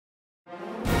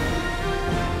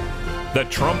The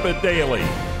Trumpet Daily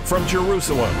from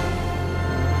Jerusalem.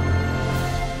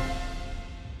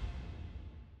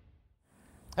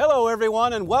 Hello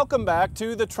everyone and welcome back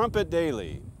to the Trumpet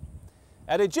Daily.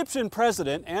 At Egyptian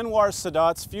President Anwar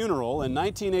Sadat's funeral in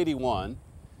 1981,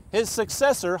 his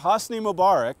successor Hosni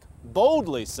Mubarak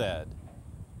boldly said,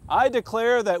 "I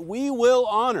declare that we will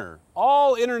honor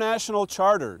all international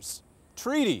charters,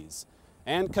 treaties,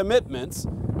 and commitments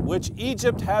which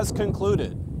Egypt has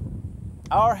concluded.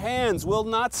 Our hands will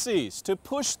not cease to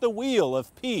push the wheel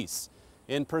of peace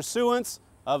in pursuance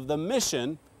of the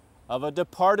mission of a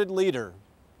departed leader."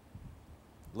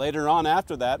 Later on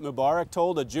after that, Mubarak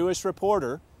told a Jewish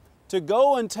reporter to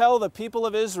go and tell the people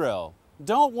of Israel,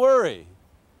 "Don't worry."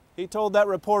 He told that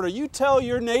reporter, "You tell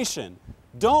your nation,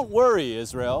 don't worry,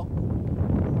 Israel."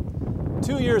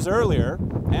 2 years earlier,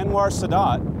 Anwar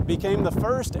Sadat became the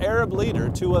first Arab leader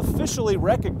to officially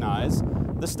recognize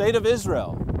the State of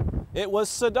Israel. It was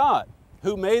Sadat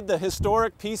who made the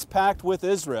historic peace pact with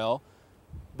Israel,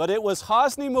 but it was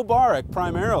Hosni Mubarak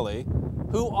primarily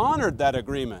who honored that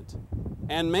agreement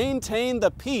and maintained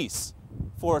the peace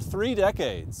for 3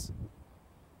 decades.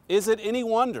 Is it any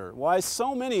wonder why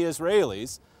so many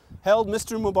Israelis held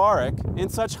Mr. Mubarak in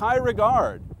such high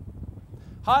regard?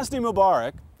 Hosni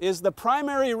Mubarak is the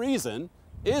primary reason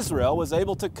Israel was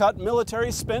able to cut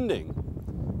military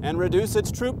spending and reduce its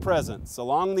troop presence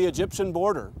along the Egyptian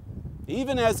border,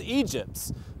 even as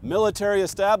Egypt's military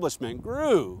establishment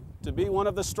grew to be one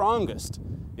of the strongest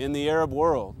in the Arab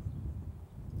world.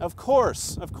 Of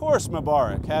course,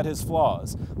 Mubarak had his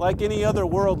flaws, like any other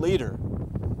world leader.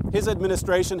 His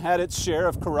administration had its share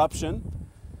of corruption.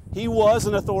 He was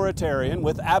an authoritarian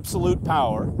with absolute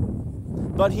power,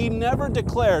 but he never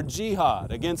declared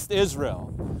jihad against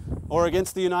Israel or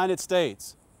against the United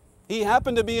States. He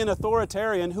happened to be an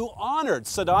authoritarian who honored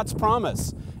Sadat's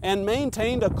promise and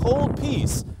maintained a cold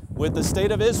peace with the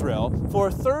State of Israel for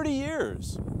 30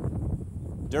 years.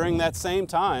 During that same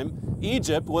time,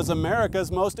 Egypt was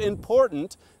America's most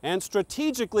important and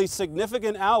strategically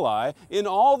significant ally in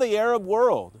all the Arab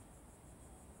world.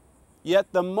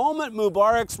 Yet the moment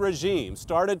Mubarak's regime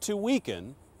started to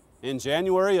weaken in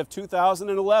January of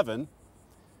 2011,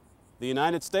 the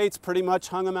United States pretty much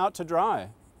hung him out to dry.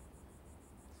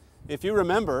 If you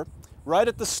remember, right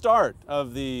at the start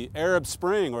of the Arab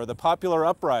Spring or the popular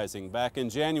uprising back in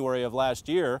January of last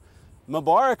year,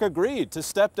 Mubarak agreed to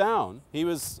step down. He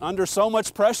was under so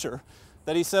much pressure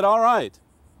that he said, "All right,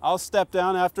 I'll step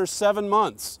down after 7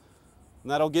 months.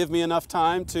 And that'll give me enough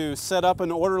time to set up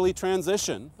an orderly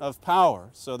transition of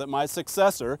power so that my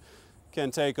successor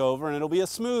can take over and it'll be a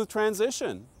smooth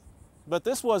transition." But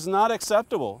this was not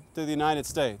acceptable to the United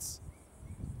States.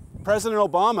 President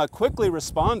Obama quickly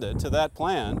responded to that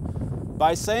plan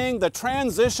by saying the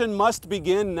transition must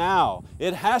begin now.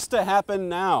 It has to happen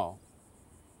now.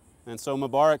 And so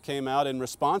Mubarak came out in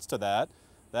response to that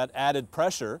added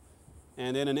pressure,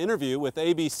 and in an interview with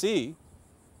ABC,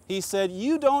 he said,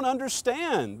 "You don't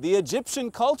understand the Egyptian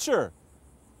culture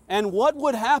and what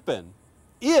would happen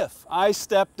if I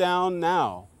step down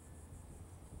now."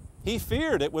 He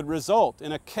feared it would result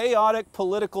in a chaotic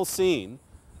political scene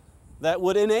that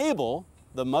would enable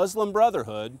the Muslim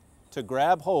Brotherhood to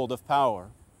grab hold of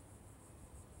power.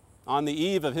 On the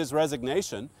eve of his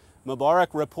resignation, Mubarak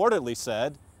reportedly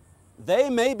said, "They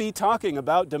may be talking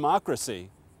about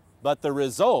democracy, but the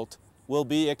result will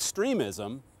be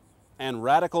extremism and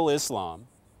radical Islam."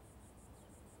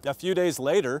 A few days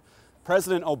later,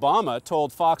 President Obama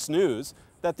told Fox News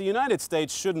that the United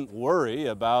States shouldn't worry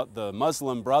about the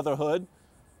Muslim Brotherhood.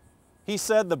 He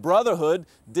said the Brotherhood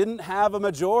didn't have a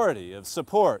majority of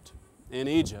support in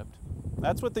Egypt.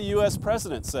 That's what the U.S.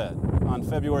 President said on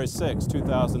February 6,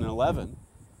 2011.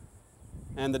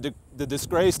 And the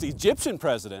disgraced Egyptian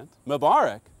President,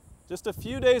 Mubarak, just a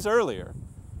few days earlier,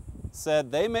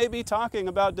 said they may be talking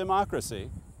about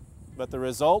democracy, but the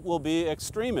result will be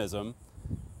extremism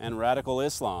and radical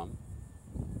Islam.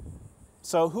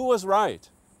 So who was right?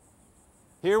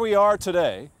 Here we are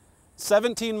today,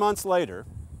 17 months later,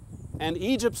 and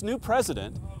Egypt's new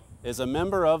president is a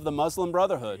member of the Muslim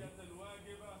Brotherhood,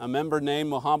 a member named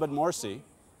Mohammed Morsi.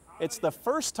 It's the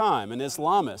first time an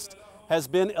Islamist has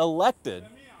been elected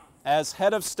as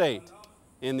head of state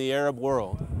in the Arab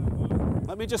world.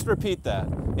 Let me just repeat that.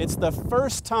 It's the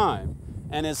first time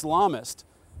an Islamist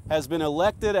has been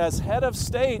elected as head of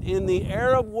state in the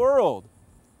Arab world.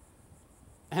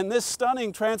 And this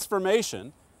stunning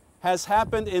transformation has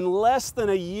happened in less than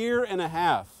a year and a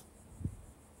half.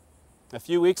 A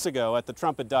few weeks ago at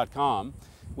thetrumpet.com,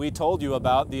 we told you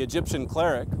about the Egyptian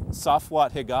cleric,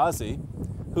 Safwat Higazi,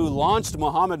 who launched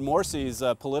Mohammed Morsi's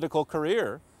political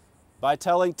career by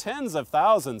telling tens of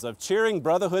thousands of cheering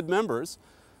Brotherhood members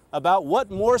about what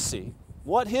Morsi,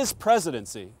 what his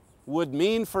presidency would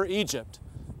mean for Egypt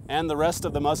and the rest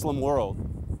of the Muslim world.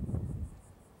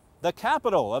 The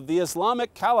capital of the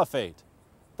Islamic Caliphate,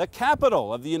 the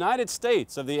capital of the United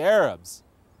States of the Arabs,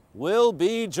 will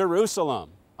be Jerusalem.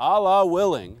 Allah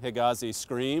willing, Higazi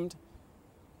screamed.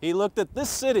 He looked at this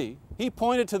city, he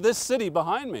pointed to this city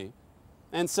behind me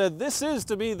and said, this is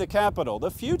to be the capital,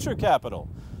 the future capital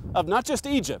of not just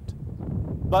Egypt,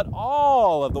 but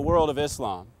all of the world of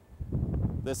Islam.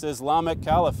 This Islamic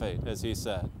Caliphate, as he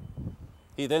said.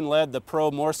 He then led the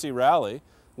pro-Morsi rally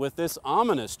with this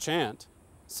ominous chant,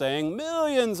 saying,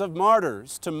 millions of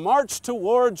martyrs to march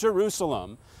toward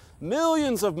Jerusalem.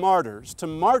 Millions of martyrs to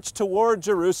march toward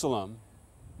Jerusalem.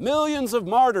 Millions of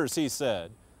martyrs, he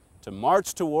said, to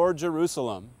march toward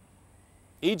Jerusalem.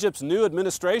 Egypt's new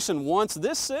administration wants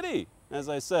this city, as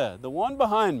I said, the one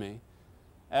behind me,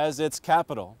 as its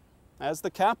capital, as the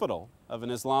capital of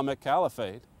an Islamic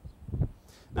caliphate.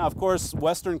 Now, of course,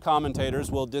 Western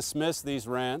commentators will dismiss these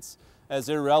rants as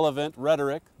irrelevant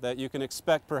rhetoric that you can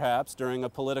expect perhaps during a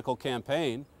political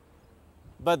campaign.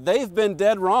 But they've been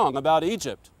dead wrong about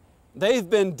Egypt. They've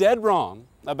been dead wrong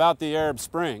about the Arab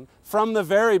Spring from the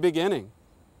very beginning.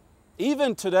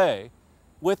 Even today,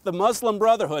 with the Muslim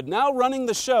Brotherhood now running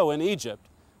the show in Egypt,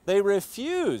 they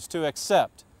refuse to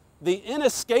accept the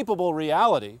inescapable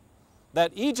reality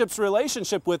that Egypt's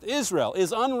relationship with Israel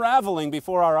is unraveling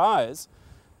before our eyes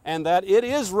and that it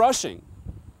is rushing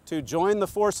to join the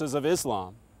forces of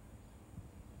Islam.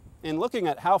 In looking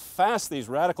at how fast these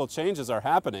radical changes are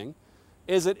happening,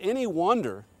 is it any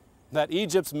wonder that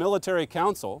Egypt's military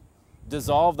council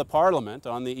dissolved the parliament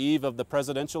on the eve of the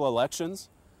presidential elections?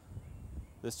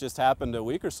 This just happened a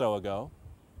week or so ago.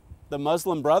 The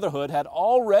Muslim Brotherhood had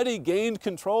already gained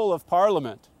control of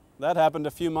parliament. That happened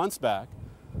a few months back.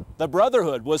 The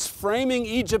Brotherhood was framing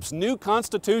Egypt's new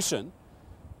constitution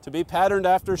to be patterned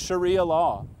after Sharia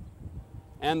law.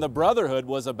 And the Brotherhood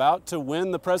was about to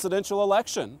win the presidential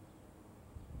election.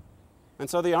 And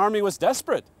so the army was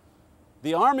desperate.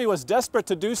 The army was desperate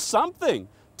to do something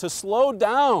to slow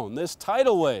down this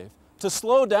tidal wave, to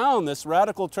slow down this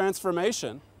radical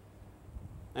transformation.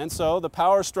 And so the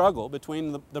power struggle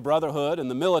between the Brotherhood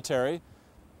and the military,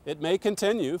 it may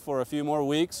continue for a few more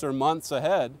weeks or months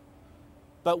ahead.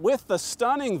 But with the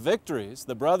stunning victories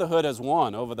the Brotherhood has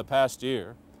won over the past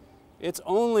year, it's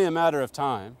only a matter of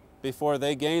time before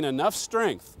they gain enough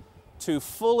strength to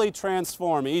fully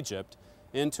transform Egypt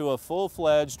into a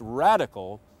full-fledged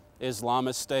radical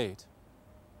Islamist state.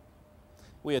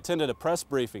 We attended a press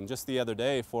briefing just the other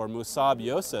day for Musab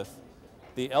Yosef,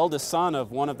 the eldest son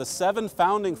of one of the 7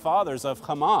 founding fathers of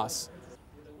Hamas,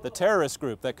 the terrorist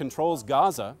group that controls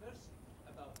Gaza.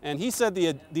 And he said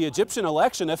the Egyptian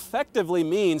election effectively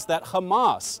means that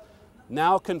Hamas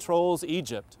now controls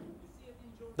Egypt.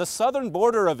 The southern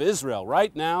border of Israel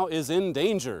right now is in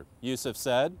danger, Yusuf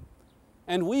said.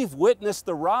 And we've witnessed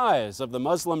the rise of the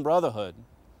Muslim Brotherhood,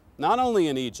 not only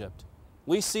in Egypt.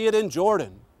 We see it in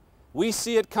Jordan. We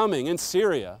see it coming in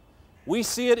Syria. We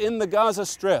see it in the Gaza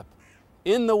Strip,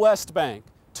 in the West Bank,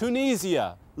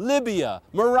 Tunisia, Libya,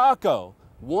 Morocco.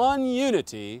 One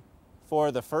unity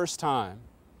for the first time.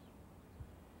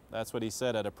 That's what he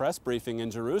said at a press briefing in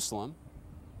Jerusalem.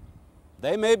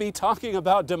 They may be talking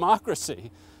about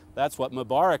democracy. That's what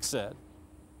Mubarak said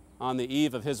on the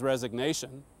eve of his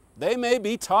resignation. They may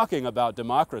be talking about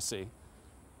democracy,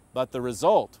 but the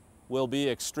result will be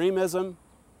extremism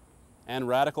and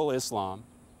radical Islam.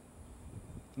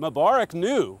 Mubarak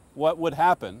knew what would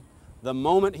happen the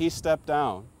moment he stepped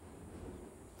down.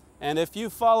 And if you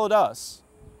followed us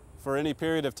for any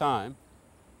period of time,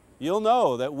 you'll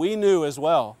know that we knew as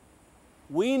well.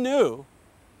 We knew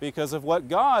because of what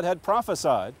God had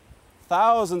prophesied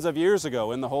thousands of years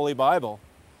ago in the Holy Bible.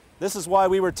 This is why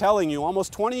we were telling you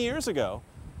almost 20 years ago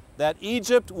that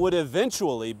Egypt would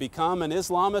eventually become an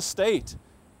Islamist state.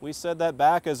 We said that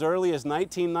back as early as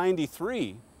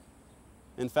 1993.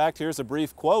 In fact, here's a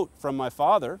brief quote from my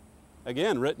father,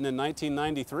 again written in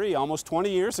 1993, almost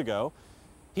 20 years ago.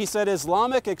 He said,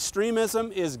 Islamic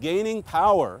extremism is gaining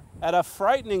power at a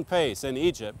frightening pace in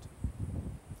Egypt.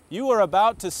 You are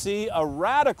about to see a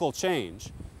radical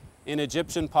change in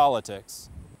Egyptian politics.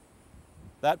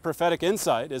 That prophetic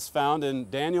insight is found in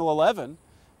Daniel 11,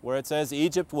 where it says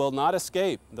Egypt will not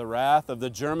escape the wrath of the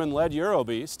German-led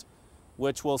Eurobeast,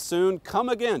 which will soon come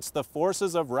against the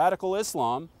forces of radical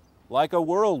Islam like a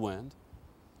whirlwind.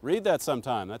 Read that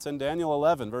sometime. That's in Daniel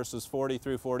 11, verses 40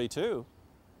 through 42.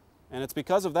 And it's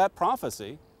because of that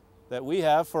prophecy that we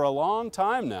have for a long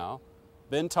time now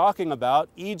been talking about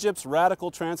Egypt's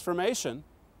radical transformation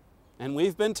And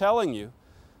we've been telling you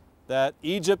that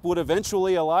Egypt would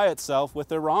eventually ally itself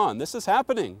with Iran. This is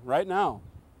happening right now.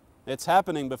 It's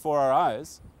happening before our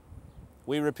eyes.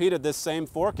 We repeated this same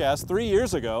forecast 3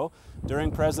 years ago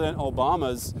during President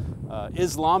Obama's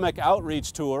Islamic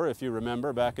outreach tour, if you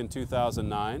remember, back in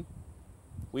 2009.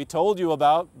 We told you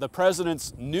about the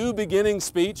president's new beginning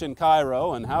speech in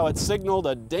Cairo and how it signaled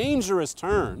a dangerous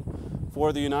turn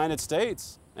for the United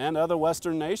States and other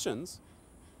Western nations.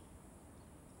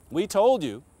 We told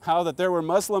you how that there were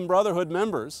Muslim Brotherhood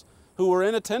members who were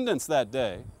in attendance that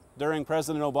day during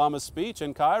President Obama's speech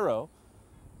in Cairo.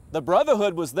 The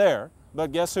Brotherhood was there,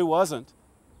 but guess who wasn't?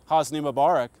 Hosni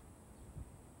Mubarak.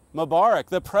 Mubarak,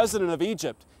 the president of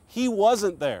Egypt, he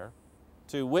wasn't there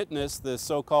to witness the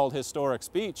so-called historic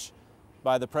speech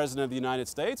by the President of the United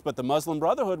States, but the Muslim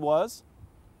Brotherhood was.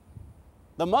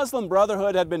 The Muslim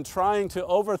Brotherhood had been trying to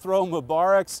overthrow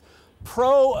Mubarak's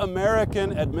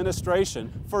pro-American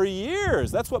administration for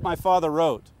years. That's what my father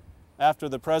wrote after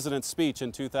the president's speech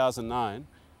in 2009,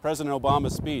 President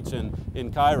Obama's speech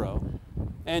in Cairo.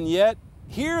 And yet,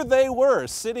 here they were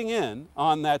sitting in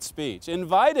on that speech,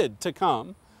 invited to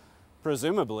come,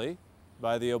 presumably,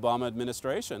 by the Obama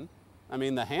administration. I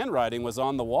mean, the handwriting was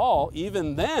on the wall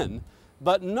even then,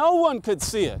 but no one could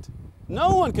see it.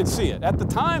 No one could see it. At the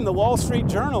time, the Wall Street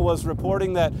Journal was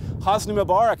reporting that Hosni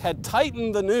Mubarak had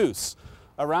tightened the noose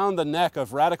around the neck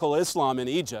of radical Islam in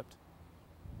Egypt.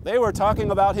 They were talking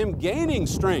about him gaining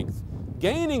strength,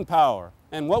 gaining power.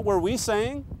 And what were we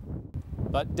saying?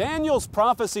 But Daniel's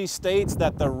prophecy states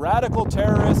that the radical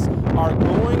terrorists are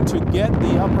going to get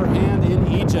the upper hand in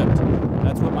Egypt.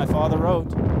 That's what my father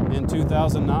wrote in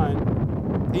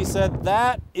 2009. He said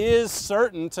that is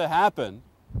certain to happen.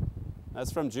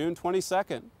 That's from June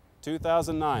 22nd,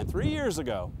 2009, 3 years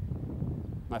ago.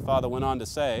 My father went on to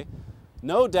say,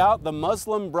 no doubt the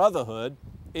Muslim Brotherhood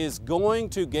is going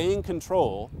to gain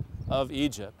control of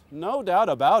Egypt. No doubt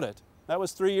about it. That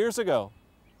was 3 years ago.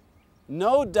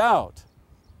 No doubt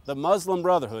the Muslim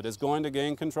Brotherhood is going to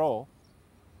gain control.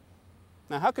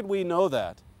 Now, how could we know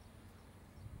that?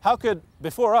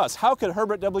 Before us, how could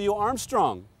Herbert W.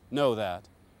 Armstrong know that?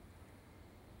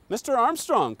 Mr.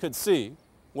 Armstrong could see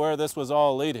where this was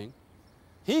all leading.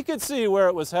 He could see where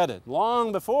it was headed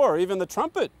long before even the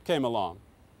trumpet came along.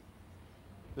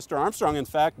 Mr. Armstrong, in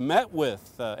fact, met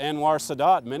with Anwar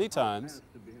Sadat many times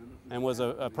and was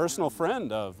a personal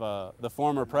friend of the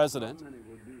former president.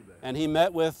 And he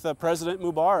met with President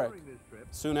Mubarak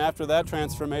soon after that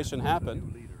transformation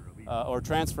happened, or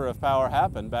transfer of power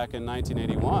happened back in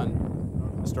 1981.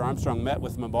 Mr. Armstrong met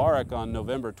with Mubarak on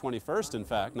November 21st, in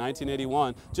fact,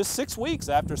 1981, just 6 weeks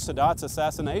after Sadat's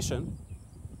assassination.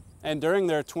 And during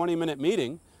their 20-minute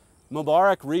meeting,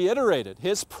 Mubarak reiterated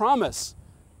his promise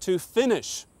to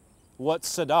finish what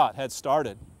Sadat had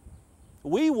started.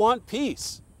 We want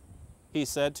peace, he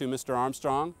said to Mr.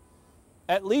 Armstrong,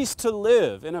 at least to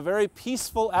live in a very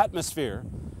peaceful atmosphere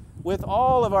with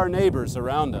all of our neighbors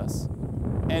around us.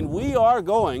 And we are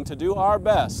going to do our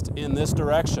best in this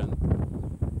direction.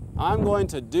 I'm going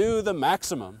to do the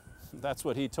maximum. That's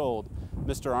what he told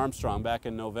Mr. Armstrong back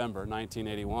in November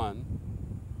 1981.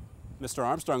 Mr.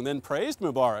 Armstrong then praised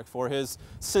Mubarak for his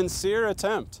sincere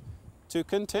attempt to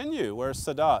continue where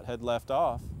Sadat had left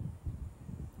off.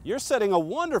 You're setting a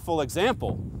wonderful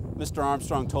example, Mr.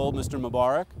 Armstrong told Mr.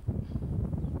 Mubarak.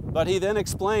 But he then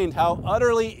explained how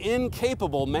utterly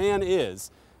incapable man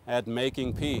is at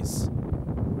making peace.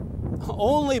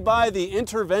 Only by the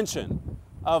intervention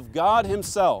of God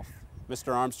himself,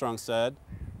 Mr. Armstrong said,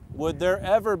 would there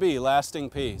ever be lasting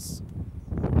peace.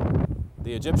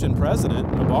 The Egyptian president,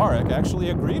 Mubarak, actually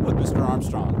agreed with Mr.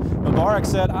 Armstrong. Mubarak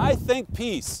said, I think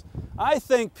peace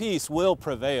will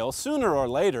prevail sooner or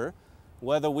later,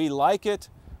 whether we like it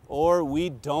or we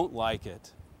don't like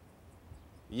it.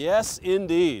 Yes,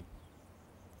 indeed.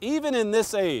 Even in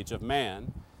this age of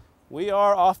man, we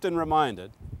are often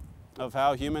reminded of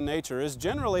how human nature is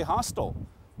generally hostile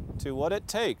to what it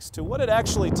takes, to what it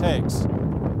actually takes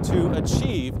to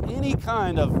achieve any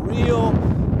kind of real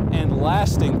and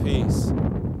lasting peace.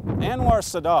 Anwar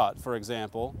Sadat, for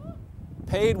example,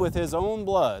 paid with his own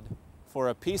blood for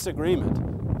a peace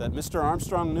agreement that Mr.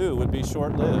 Armstrong knew would be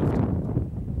short-lived.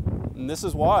 And this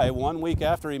is why, 1 week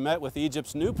after he met with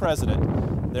Egypt's new president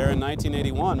there in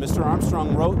 1981, Mr.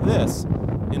 Armstrong wrote this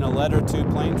in a letter to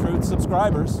Plain Truth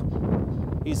subscribers.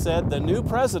 He said, the new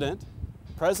president,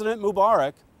 President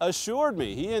Mubarak, assured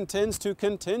me he intends to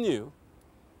continue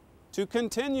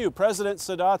President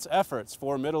Sadat's efforts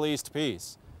for Middle East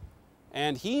peace,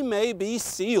 and he may be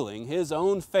sealing his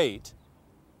own fate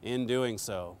in doing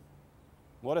so.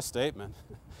 What a statement.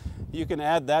 You can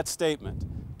add that statement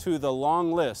to the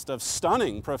long list of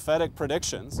stunning prophetic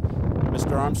predictions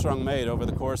Mr. Armstrong made over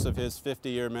the course of his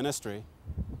 50-year ministry,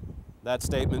 that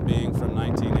statement being from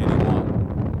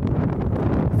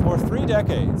 1981. For 3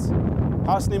 decades,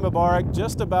 Hosni Mubarak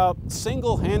just about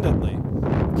single-handedly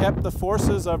kept the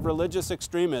forces of religious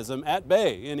extremism at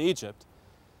bay in Egypt.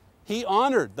 He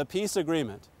honored the peace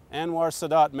agreement Anwar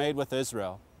Sadat made with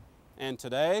Israel. And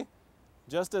today,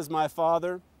 just as my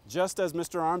father, just as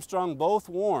Mr. Armstrong both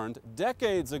warned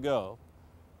decades ago,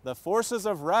 the forces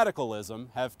of radicalism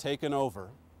have taken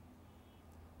over.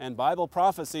 And Bible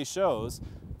prophecy shows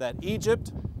that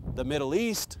Egypt, the Middle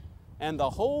East, and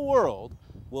the whole world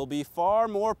will be far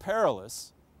more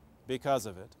perilous because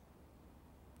of it.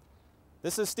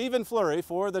 This is Stephen Flurry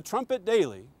for the Trumpet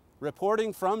Daily,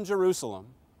 reporting from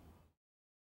Jerusalem.